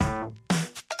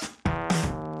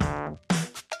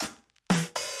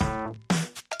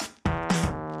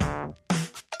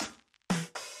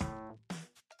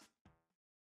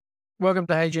Welcome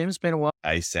to Hey Jim. It's been a while.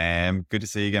 Hey, Sam. Good to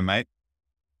see you again, mate.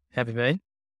 Have you been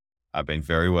I've been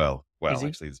very well. Well, busy?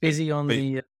 actually, it's Busy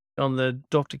been on the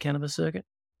Dr. Cannabis circuit?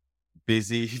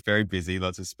 busy, very busy.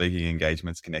 Lots of speaking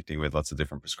engagements, connecting with lots of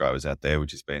different prescribers out there,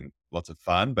 which has been lots of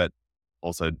fun, but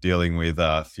also dealing with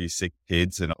a few sick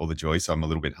kids and all the joy. So I'm a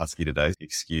little bit husky today.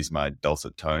 Excuse my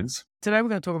dulcet tones. Today we're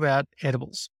going to talk about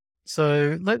edibles.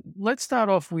 So let's start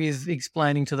off with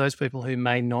explaining to those people who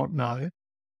may not know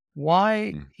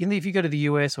why, Mm. if you go to the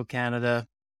US or Canada,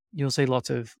 you'll see lots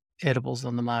of edibles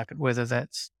on the market, whether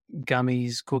that's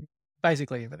gummies,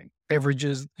 basically everything,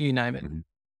 beverages, you name it. Mhm.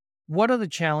 What are the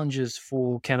challenges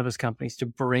for cannabis companies to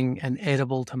bring an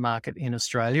edible to market in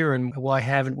Australia, and why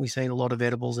haven't we seen a lot of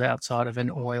edibles outside of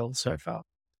an oil so far?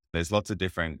 There's lots of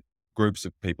different groups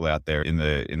of people out there in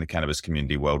the cannabis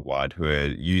community worldwide who are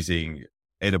using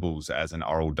edibles as an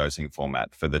oral dosing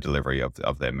format for the delivery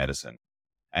of their medicine.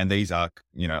 And these are,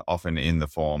 often in the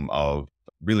form of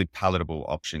really palatable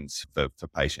options for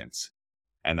patients.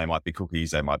 And they might be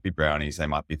cookies, they might be brownies, they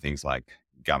might be things like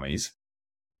gummies.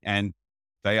 And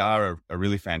they are a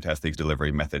really fantastic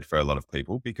delivery method for a lot of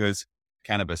people because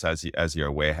cannabis, as you're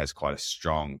aware, has quite a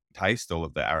strong taste. All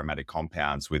of the aromatic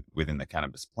compounds within the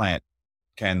cannabis plant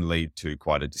can lead to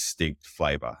quite a distinct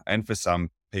flavor. And for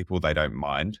some people, they don't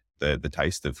mind the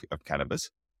taste of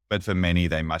cannabis. But for many,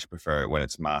 they much prefer it when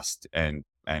it's masked and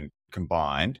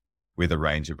combined with a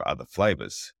range of other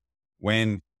flavors.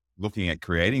 When looking at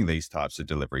creating these types of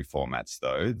delivery formats,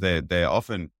 though, they're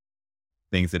often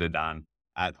things that are done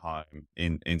at home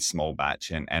in small batch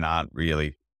and aren't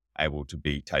really able to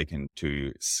be taken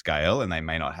to scale, and they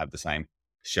may not have the same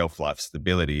shelf life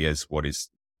stability as what is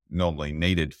normally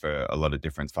needed for a lot of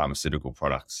different pharmaceutical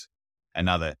products.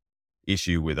 Another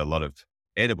issue with a lot of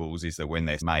edibles is that when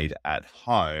they're made at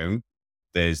home,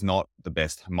 there's not the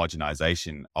best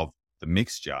homogenization of the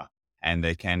mixture, and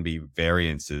there can be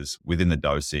variances within the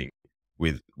dosing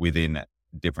within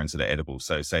different sort of edibles.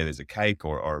 So say there's a cake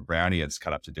or a brownie, it's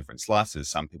cut up to different slices.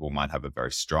 Some people might have a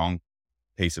very strong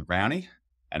piece of brownie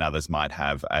and others might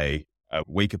have a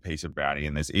weaker piece of brownie,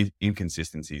 and there's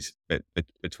inconsistencies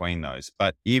between those.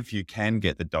 But if you can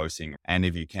get the dosing and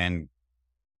if you can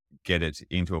get it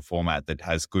into a format that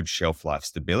has good shelf life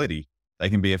stability, they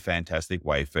can be a fantastic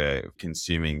way for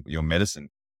consuming your medicine.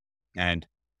 And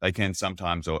they can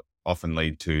sometimes or often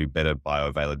lead to better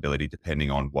bioavailability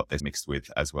depending on what they're mixed with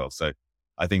as well. So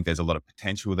I think there's a lot of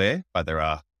potential there, but there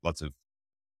are lots of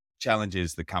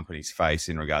challenges the companies face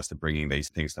in regards to bringing these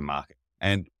things to market.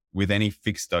 And with any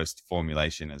fixed dose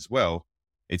formulation as well,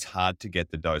 it's hard to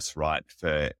get the dose right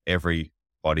for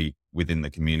everybody within the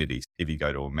communities. If you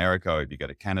go to America or if you go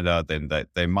to Canada, then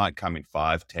they might come in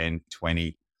 5, 10,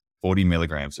 20, 40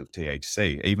 milligrams of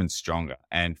THC, even stronger.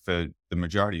 And for the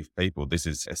majority of people, this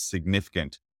is a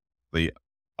significantly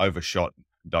overshot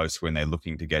dose when they're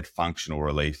looking to get functional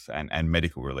relief and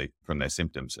medical relief from their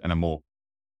symptoms and are more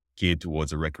geared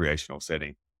towards a recreational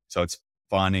setting. So it's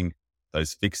finding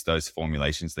those fixed dose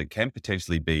formulations that can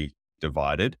potentially be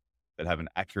divided, that have an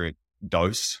accurate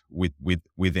dose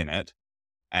within it,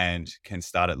 and can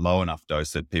start at low enough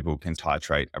dose that people can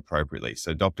titrate appropriately.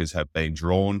 So doctors have been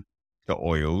drawn to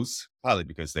oils, partly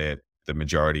because they're the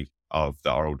majority of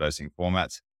the oral dosing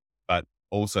formats, but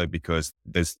also because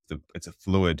it's a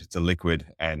fluid, it's a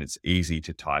liquid, and it's easy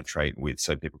to titrate with.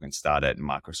 So people can start at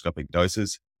microscopic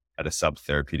doses at a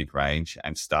sub-therapeutic range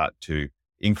and start to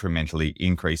incrementally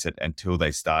increase it until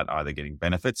they start either getting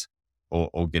benefits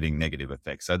or getting negative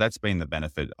effects. So that's been the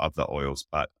benefit of the oils,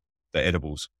 but the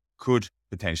edibles could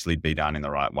potentially be done in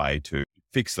the right way to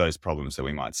fix those problems that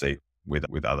we might see with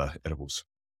other edibles.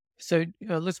 So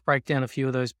let's break down a few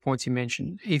of those points you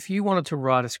mentioned. If you wanted to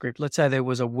write a script, let's say there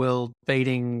was a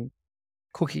world-beating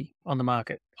cookie on the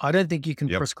market. I don't think you can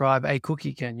prescribe a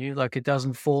cookie, can you? Like, it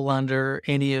doesn't fall under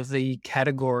any of the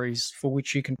categories for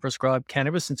which you can prescribe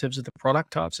cannabis in terms of the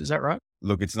product types. Is that right?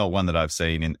 Look, it's not one that I've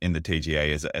seen in the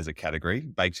TGA as a category.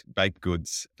 Baked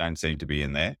goods don't seem to be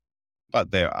in there, but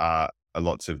there are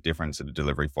lots of different sort of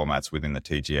delivery formats within the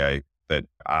TGA that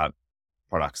are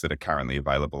products that are currently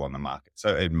available on the market.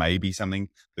 So it may be something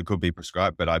that could be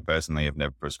prescribed, but I personally have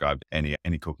never prescribed any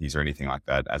cookies or anything like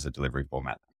that as a delivery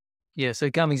format. Yeah, so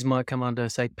gummies might come under,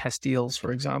 say, pastilles,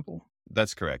 for example.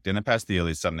 That's correct. And a pastille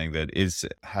is something that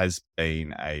has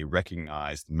been a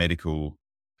recognized medical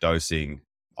dosing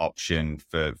option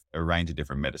for a range of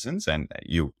different medicines. And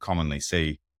you'll commonly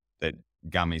see that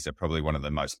gummies are probably one of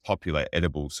the most popular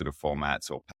edible sort of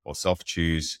formats, or soft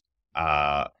chews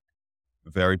are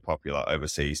very popular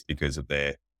overseas because of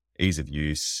their ease of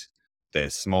use, their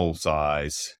small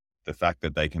size, the fact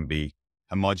that they can be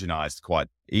homogenized quite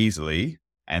easily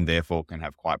and therefore can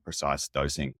have quite precise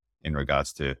dosing. in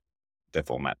regards to their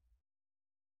format.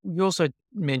 You also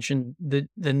mentioned the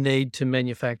need to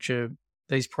manufacture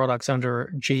these products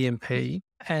under GMP,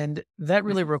 and that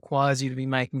really requires you to be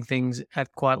making things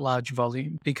at quite large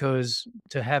volume, because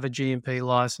to have a GMP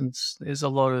license, there's a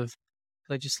lot of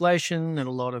legislation and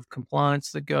a lot of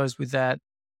compliance that goes with that.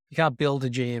 You can't build a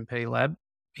GMP lab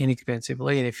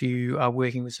inexpensively. And if you are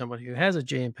working with someone who has a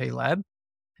GMP lab,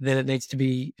 then it needs to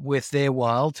be worth their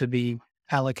while to be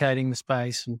allocating the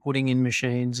space and putting in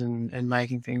machines and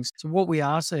making things. So what we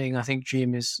are seeing, I think,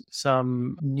 Jim, is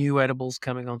some new edibles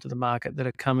coming onto the market that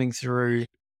are coming through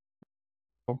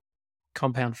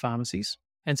compound pharmacies.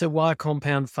 And so why are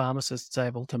compound pharmacists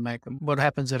able to make them? What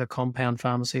happens at a compound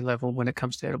pharmacy level when it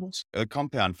comes to edibles? A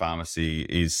compound pharmacy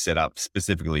is set up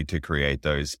specifically to create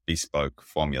those bespoke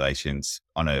formulations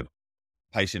on a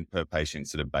patient per patient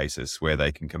sort of basis, where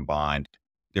they can combine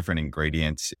different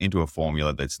ingredients into a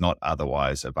formula that's not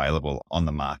otherwise available on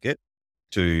the market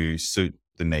to suit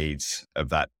the needs of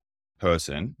that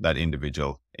person, that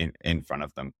individual in front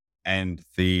of them. And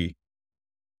the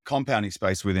compounding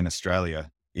space within Australia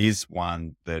is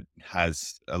one that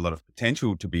has a lot of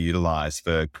potential to be utilized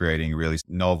for creating really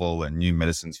novel and new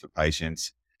medicines for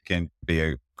patients, can be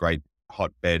a great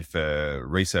hotbed for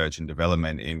research and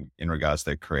development in regards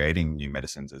to creating new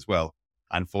medicines as well.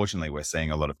 Unfortunately, we're seeing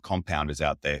a lot of compounders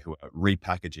out there who are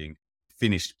repackaging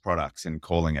finished products and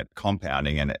calling it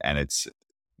compounding, and it's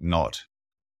not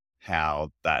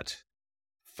how that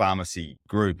pharmacy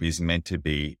group is meant to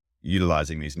be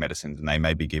utilizing these medicines. And they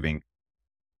may be giving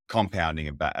compounding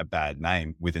a bad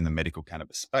name within the medical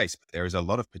cannabis space, but there is a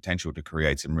lot of potential to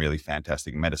create some really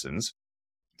fantastic medicines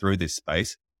through this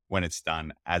space when it's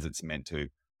done as it's meant to,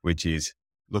 which is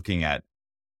looking at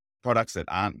products that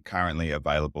aren't currently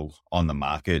available on the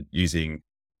market, using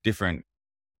different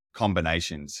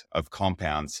combinations of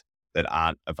compounds that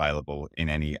aren't available in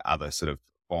any other sort of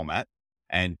format.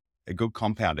 And a good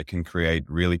compounder can create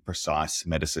really precise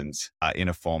medicines in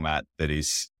a format that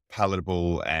is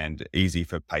palatable and easy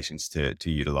for patients to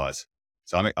utilize.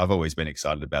 So I've always been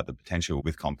excited about the potential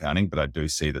with compounding, but I do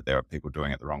see that there are people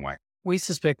doing it the wrong way. We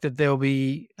suspect that there'll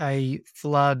be a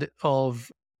flood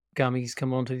of gummies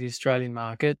come onto the Australian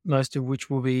market, most of which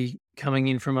will be coming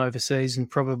in from overseas and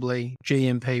probably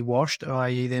GMP washed,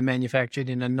 i.e. they're manufactured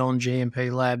in a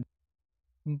non-GMP lab,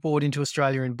 brought into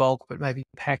Australia in bulk, but maybe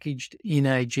packaged in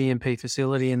a GMP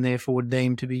facility and therefore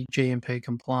deemed to be GMP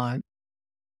compliant.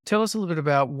 Tell us a little bit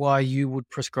about why you would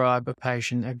prescribe a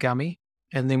patient a gummy,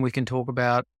 and then we can talk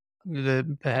about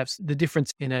perhaps the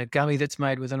difference in a gummy that's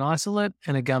made with an isolate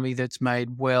and a gummy that's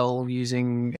made well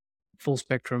using full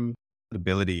spectrum. The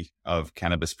ability of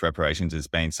cannabis preparations has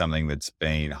been something that's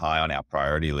been high on my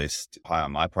priority list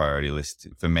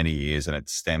for many years. And it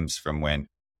stems from when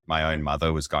my own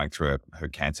mother was going through her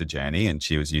cancer journey, and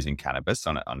she was using cannabis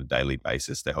on a daily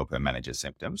basis to help her manage her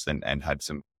symptoms, and had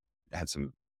some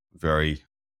very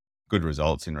good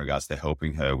results in regards to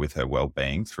helping her with her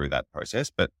well-being through that process.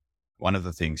 But one of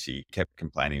the things she kept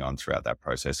complaining on throughout that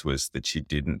process was that she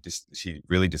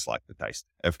really disliked the taste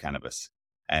of cannabis,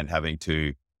 and having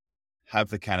to have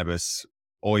the cannabis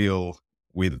oil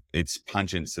with its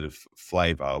pungent sort of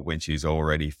flavor when she's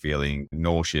already feeling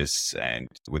nauseous and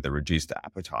with a reduced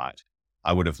appetite.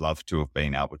 I would have loved to have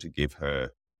been able to give her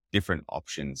different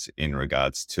options in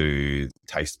regards to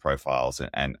taste profiles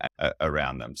and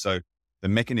around them. So the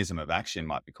mechanism of action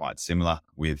might be quite similar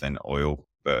with an oil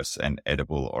versus an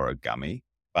edible or a gummy,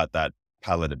 but that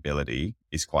palatability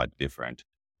is quite different.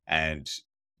 And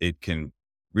it can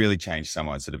really change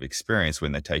someone's sort of experience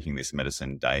when they're taking this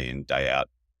medicine day in, day out,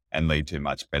 and lead to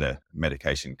much better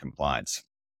medication compliance.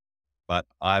 But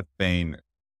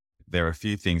there are a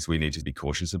few things we need to be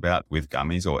cautious about with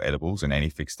gummies or edibles and any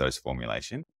fixed dose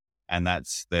formulation. And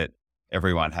that's that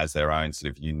everyone has their own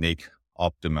sort of unique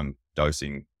optimum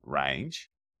dosing range.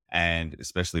 And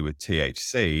especially with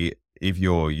THC, if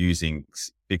you're using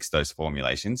fixed dose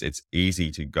formulations, it's easy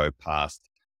to go past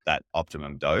that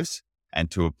optimum dose and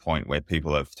to a point where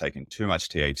people have taken too much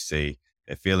THC,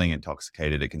 they're feeling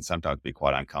intoxicated. It can sometimes be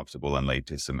quite uncomfortable and lead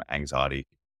to some anxiety,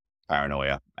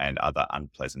 paranoia, and other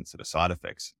unpleasant sort of side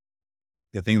effects.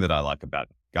 The thing that I like about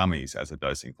gummies as a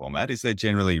dosing format is they're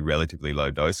generally relatively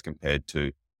low dose compared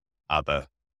to other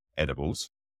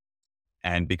edibles.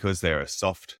 And because they're a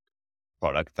soft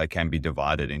product, they can be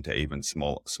divided into even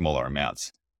smaller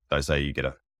amounts. So say you get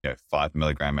a 5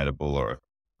 milligram edible or a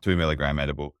 2 milligram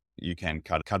edible, you can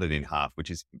cut it in half,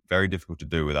 which is very difficult to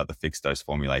do with other fixed dose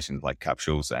formulations like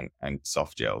capsules and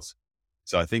soft gels.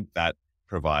 So I think that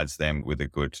provides them with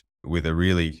a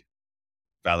really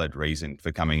valid reason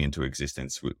for coming into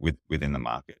existence within the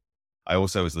market. I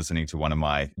also was listening to one of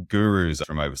my gurus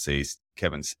from overseas,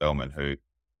 Kevin Spellman, who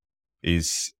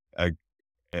is a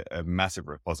massive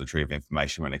repository of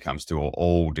information when it comes to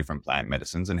all different plant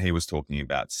medicines. And he was talking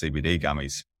about CBD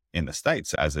gummies in the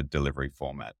States as a delivery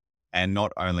format. And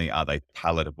not only are they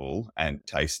palatable and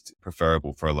taste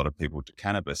preferable for a lot of people to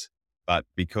cannabis, but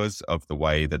because of the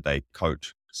way that they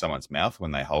coat someone's mouth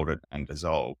when they hold it and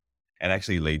dissolve, it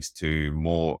actually leads to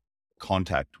more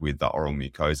contact with the oral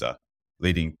mucosa,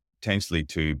 leading potentially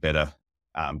to better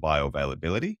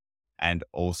bioavailability and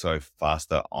also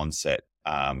faster onset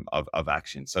of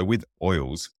action. So with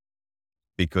oils,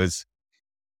 because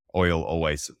oil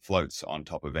always floats on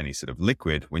top of any sort of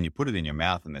liquid, when you put it in your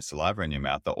mouth and there's saliva in your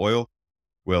mouth, the oil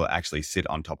will actually sit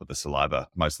on top of the saliva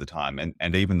most of the time.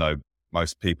 And even though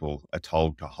most people are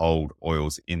told to hold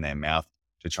oils in their mouth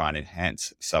to try and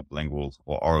enhance sublingual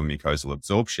or oral mucosal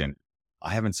absorption,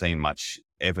 I haven't seen much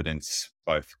evidence,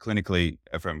 both clinically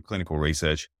from clinical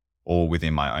research or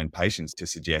within my own patients, to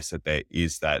suggest that there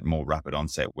is that more rapid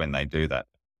onset when they do that.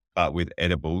 But with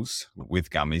edibles,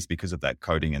 with gummies, because of that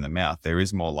coating in the mouth, there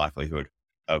is more likelihood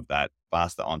of that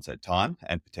faster onset time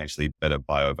and potentially better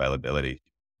bioavailability.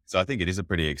 So I think it is a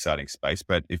pretty exciting space.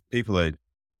 But if people are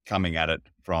coming at it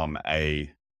from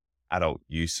a adult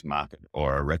use market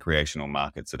or a recreational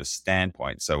market sort of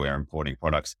standpoint, so we're importing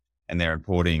products and they're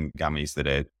importing gummies that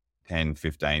are 10,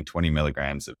 15, 20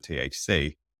 milligrams of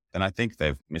THC, then I think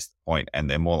they've missed the point and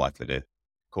they're more likely to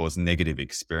cause negative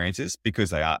experiences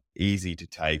because they are easy to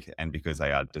take and because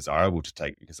they are desirable to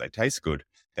take because they taste good.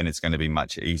 Then it's going to be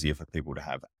much easier for people to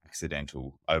have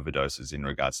accidental overdoses in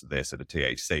regards to their sort of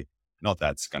THC. Not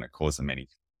that's going to cause them any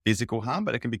physical harm,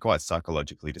 but it can be quite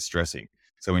psychologically distressing.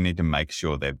 So we need to make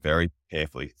sure they're very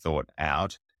carefully thought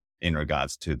out in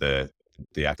regards to the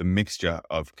mixture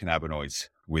of cannabinoids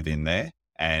within there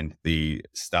and the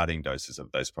starting doses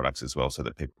of those products as well, so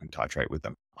that people can titrate with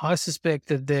them. I suspect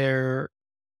that they're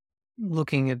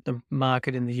looking at the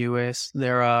market in the US.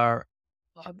 There are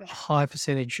a high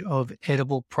percentage of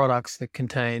edible products that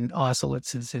contain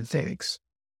isolates and synthetics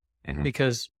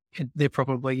because they're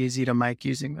probably easy to make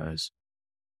using those.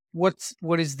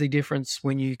 What is the difference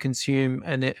when you consume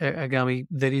a gummy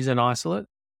that is an isolate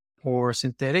or a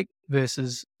synthetic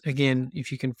versus, again,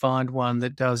 if you can find one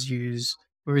that does use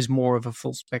or is more of a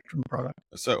full spectrum product?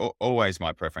 So always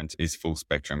my preference is full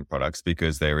spectrum products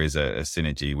because there is a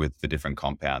synergy with the different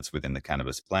compounds within the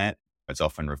cannabis plant. It's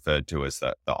often referred to as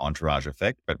the entourage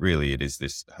effect, but really it is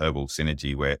this herbal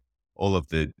synergy where all of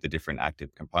the different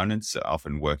active components are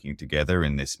often working together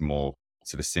in this more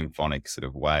sort of symphonic sort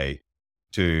of way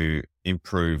to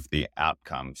improve the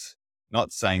outcomes.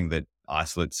 Not saying that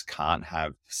isolates can't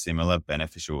have similar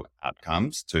beneficial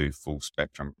outcomes to full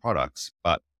spectrum products,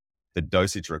 but the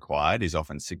dosage required is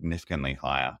often significantly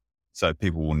higher. So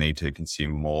people will need to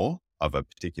consume more of a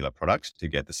particular product to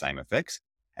get the same effects.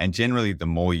 And generally, the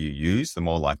more you use, the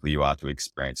more likely you are to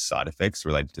experience side effects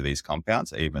related to these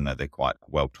compounds, even though they're quite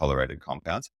well-tolerated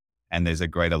compounds. And there's a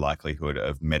greater likelihood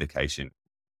of medication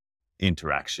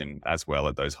interaction as well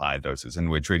at those higher doses. And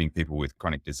we're treating people with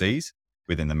chronic disease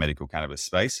within the medical cannabis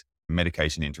space.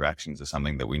 Medication interactions are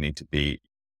something that we need to be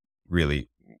really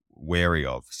wary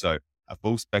of. So a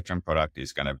full spectrum product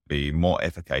is going to be more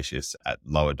efficacious at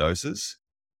lower doses,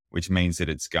 which means that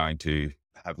it's going to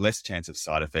have less chance of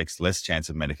side effects, less chance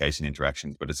of medication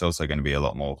interactions, but it's also going to be a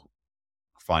lot more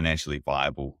financially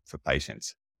viable for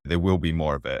patients. There will be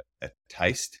more of a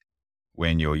taste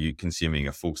when you're consuming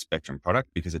a full spectrum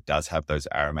product because it does have those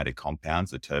aromatic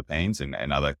compounds, the terpenes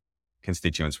and other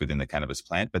constituents within the cannabis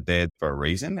plant, but they're for a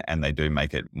reason and they do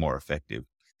make it more effective.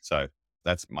 So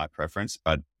that's my preference.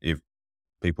 But if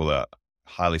people are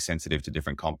highly sensitive to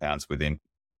different compounds within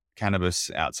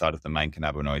cannabis outside of the main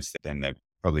cannabinoids, then there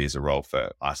probably is a role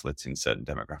for isolates in certain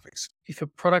demographics. If a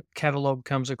product catalog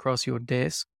comes across your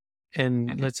desk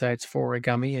and let's say it's for a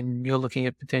gummy and you're looking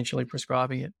at potentially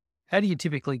prescribing it, how do you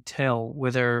typically tell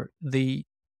whether the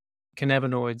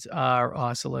cannabinoids are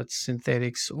isolates,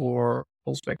 synthetics, or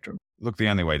full spectrum? Look, the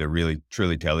only way to really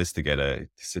truly tell is to get a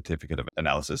certificate of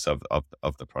analysis of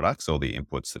the products or the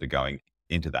inputs that are going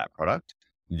into that product.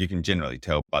 You can generally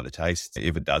tell by the taste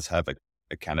if it does have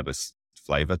a cannabis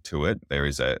flavor to it. There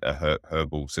is a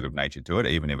herbal sort of nature to it,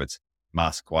 even if it's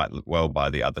masked quite well by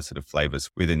the other sort of flavors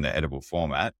within the edible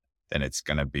format, then it's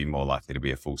going to be more likely to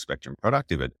be a full spectrum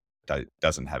product. If it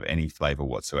doesn't have any flavor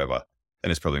whatsoever,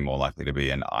 then it's probably more likely to be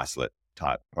an isolate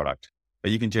type product.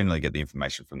 But you can generally get the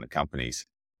information from the companies.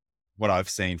 What I've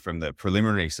seen from the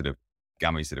preliminary sort of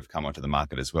gummies that have come onto the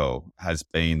market as well has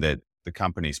been that the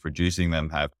companies producing them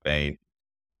have been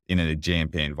in a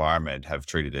GMP environment, have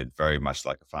treated it very much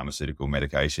like a pharmaceutical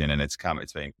medication, and it's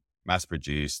been mass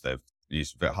produced. They've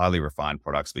use highly refined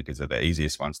products because they're the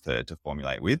easiest ones to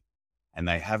formulate with. And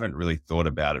they haven't really thought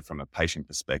about it from a patient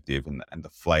perspective and the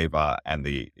flavor and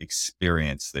the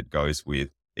experience that goes with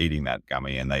eating that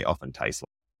gummy. And they often taste like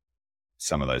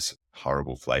some of those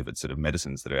horrible flavored sort of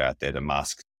medicines that are out there to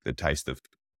mask the taste of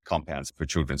compounds for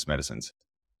children's medicines.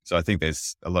 So I think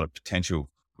there's a lot of potential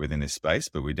within this space,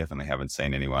 but we definitely haven't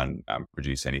seen anyone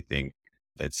produce anything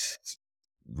that's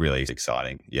really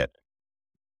exciting yet.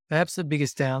 Perhaps the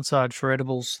biggest downside for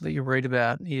edibles that you read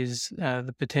about is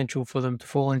the potential for them to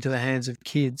fall into the hands of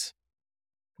kids.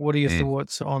 What are your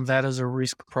thoughts on that as a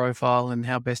risk profile and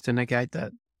how best to negate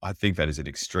that? I think that is an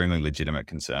extremely legitimate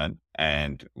concern,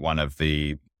 and one of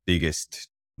the biggest,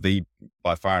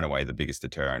 by far and away the biggest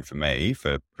deterrent for me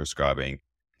for prescribing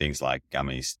things like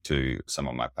gummies to some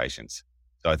of my patients.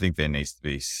 So I think there needs to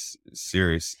be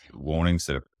serious warnings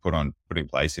that are put in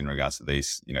place in regards to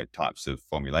these, types of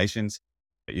formulations.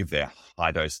 If they're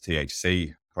high dose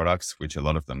THC products, which a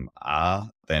lot of them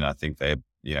are, then I think they're,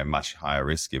 much higher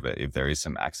risk if there is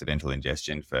some accidental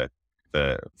ingestion for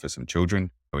some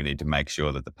children. We need to make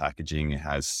sure that the packaging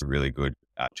has really good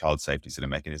child safety sort of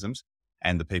mechanisms,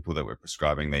 and the people that we're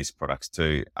prescribing these products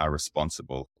to are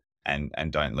responsible and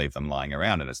don't leave them lying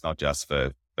around. And it's not just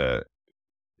for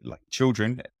like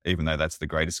children, even though that's the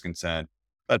greatest concern,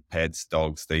 but pets,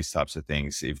 dogs, these types of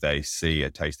things. If they see a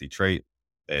tasty treat,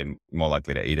 they're more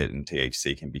likely to eat it, and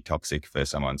THC can be toxic for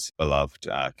someone's beloved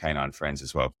canine friends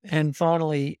as well. And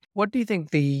finally, what do you think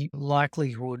the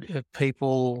likelihood of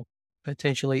people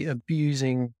potentially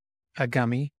abusing a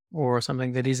gummy or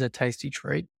something that is a tasty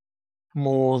treat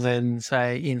more than,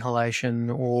 say, inhalation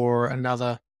or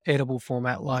another edible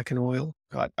format like an oil?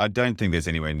 I don't think there's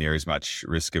anywhere near as much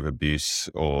risk of abuse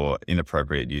or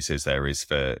inappropriate use as there is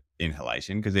for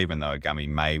inhalation, because even though a gummy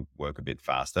may work a bit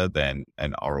faster than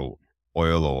an oral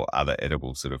oil or other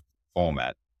edible sort of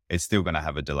format, it's still going to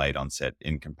have a delayed onset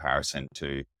in comparison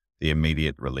to the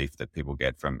immediate relief that people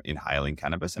get from inhaling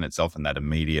cannabis. And it's often that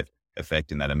immediate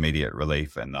effect and that immediate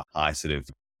relief and the high sort of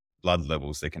blood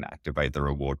levels that can activate the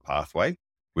reward pathway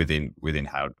with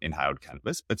inhaled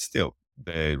cannabis. But still,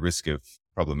 the risk of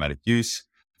problematic use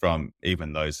from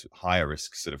even those higher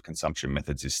risk sort of consumption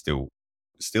methods is still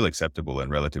acceptable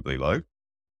and relatively low.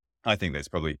 I think there's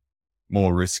probably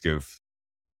more risk of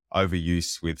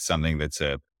overuse with something that's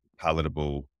a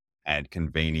palatable and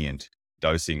convenient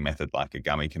dosing method like a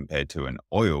gummy compared to an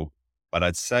oil. But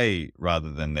I'd say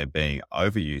rather than there being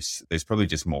overuse, there's probably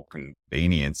just more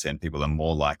convenience, and people are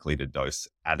more likely to dose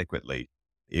adequately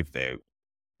if they're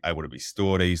able to be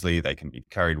stored easily. They can be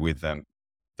carried with them.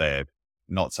 They're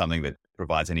not something that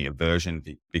provides any aversion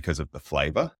because of the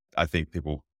flavor. I think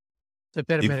people... So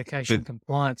better medication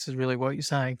compliance is really what you're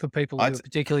saying for people who are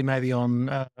particularly maybe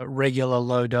on regular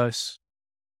low dose.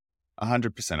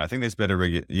 100%. I think there's better,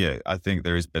 I think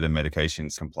there is better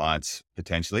medications compliance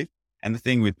potentially. And the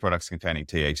thing with products containing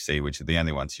THC, which are the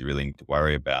only ones you really need to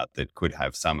worry about that could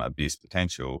have some abuse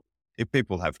potential, if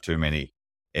people have too many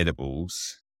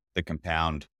edibles that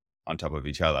compound on top of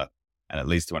each other and it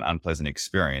leads to an unpleasant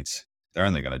experience, they're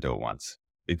only going to do it once,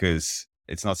 because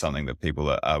it's not something that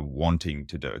people are wanting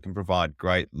to do. It can provide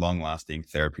great long-lasting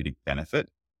therapeutic benefit,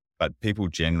 but people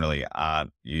generally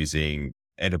aren't using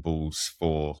edibles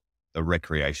for the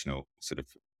recreational sort of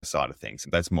side of things.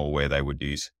 That's more where they would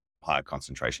use higher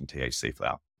concentration THC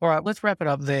flower. All right, let's wrap it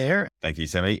up there. Thank you,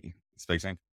 Sammy. Speak soon.